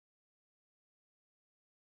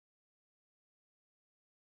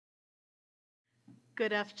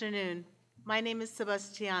Good afternoon. My name is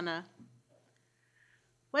Sebastiana.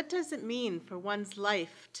 What does it mean for one's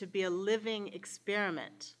life to be a living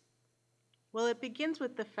experiment? Well, it begins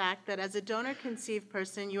with the fact that as a donor-conceived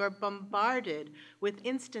person, you are bombarded with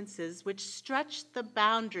instances which stretch the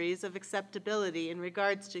boundaries of acceptability in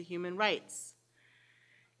regards to human rights.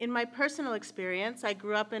 In my personal experience, I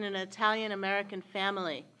grew up in an Italian-American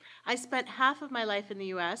family. I spent half of my life in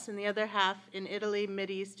the US and the other half in Italy,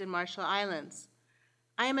 Mideast, and Marshall Islands.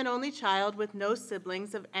 I am an only child with no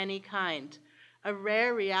siblings of any kind, a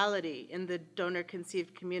rare reality in the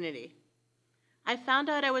donor-conceived community. I found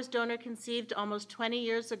out I was donor-conceived almost 20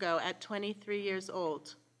 years ago at 23 years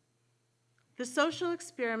old. The social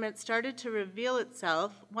experiment started to reveal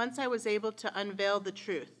itself once I was able to unveil the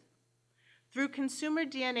truth. Through consumer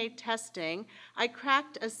DNA testing, I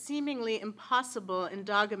cracked a seemingly impossible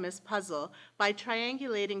endogamous puzzle by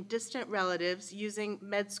triangulating distant relatives using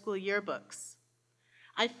med school yearbooks.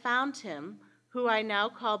 I found him, who I now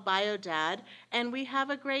call Bio-Dad, and we have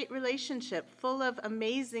a great relationship full of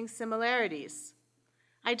amazing similarities.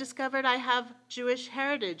 I discovered I have Jewish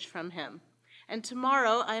heritage from him, and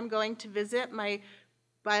tomorrow I am going to visit my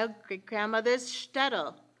bio-grandmother's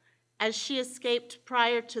shtetl, as she escaped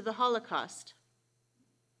prior to the Holocaust.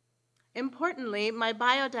 Importantly, my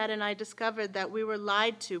bio-dad and I discovered that we were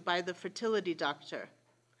lied to by the fertility doctor.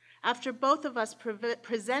 After both of us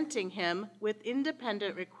presenting him with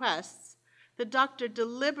independent requests, the doctor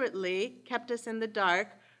deliberately kept us in the dark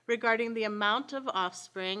regarding the amount of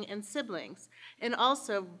offspring and siblings, and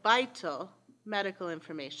also vital medical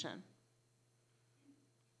information.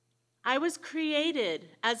 I was created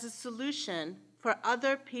as a solution for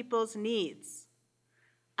other people's needs.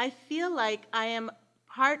 I feel like I am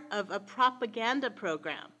part of a propaganda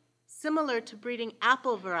program, similar to breeding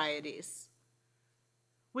apple varieties.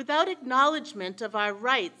 Without acknowledgement of our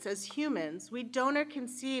rights as humans, we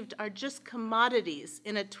donor-conceived are just commodities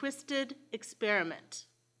in a twisted experiment.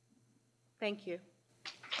 Thank you.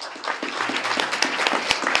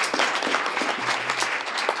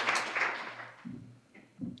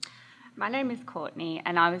 My name is Courtney,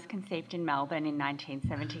 and I was conceived in Melbourne in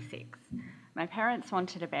 1976. My parents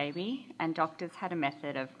wanted a baby, and doctors had a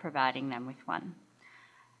method of providing them with one.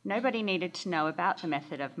 Nobody needed to know about the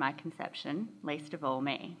method of my conception, least of all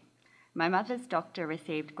me. My mother's doctor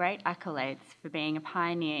received great accolades for being a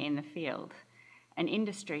pioneer in the field. An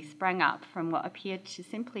industry sprang up from what appeared to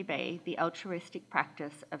simply be the altruistic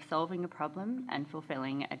practice of solving a problem and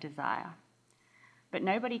fulfilling a desire. But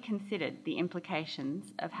nobody considered the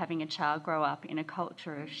implications of having a child grow up in a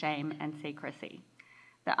culture of shame and secrecy,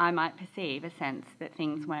 that I might perceive a sense that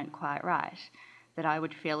things weren't quite right, that I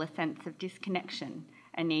would feel a sense of disconnection,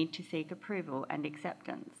 a need to seek approval and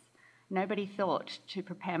acceptance. Nobody thought to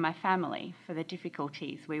prepare my family for the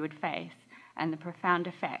difficulties we would face and the profound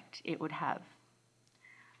effect it would have.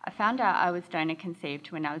 I found out I was donor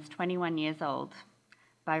conceived when I was 21 years old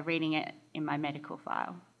by reading it in my medical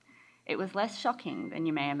file. It was less shocking than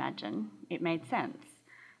you may imagine. It made sense,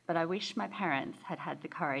 but I wish my parents had had the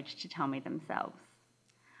courage to tell me themselves.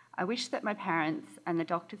 I wish that my parents and the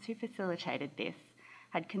doctors who facilitated this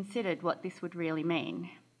had considered what this would really mean,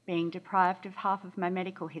 being deprived of half of my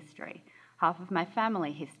medical history, half of my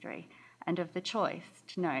family history, and of the choice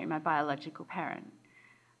to know my biological parent.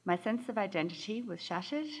 My sense of identity was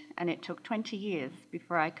shattered, and it took 20 years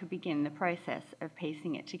before I could begin the process of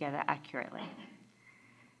piecing it together accurately.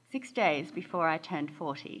 6 days before I turned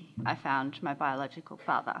 40, I found my biological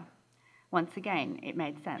father. Once again, it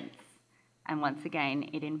made sense, and once again,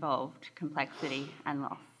 it involved complexity and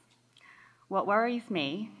loss. What worries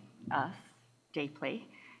me, us, deeply,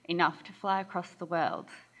 enough to fly across the world,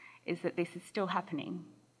 is that this is still happening,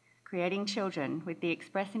 creating children with the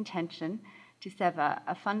express intention to sever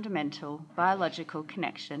a fundamental biological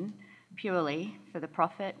connection purely for the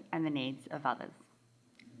profit and the needs of others.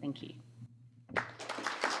 Thank you.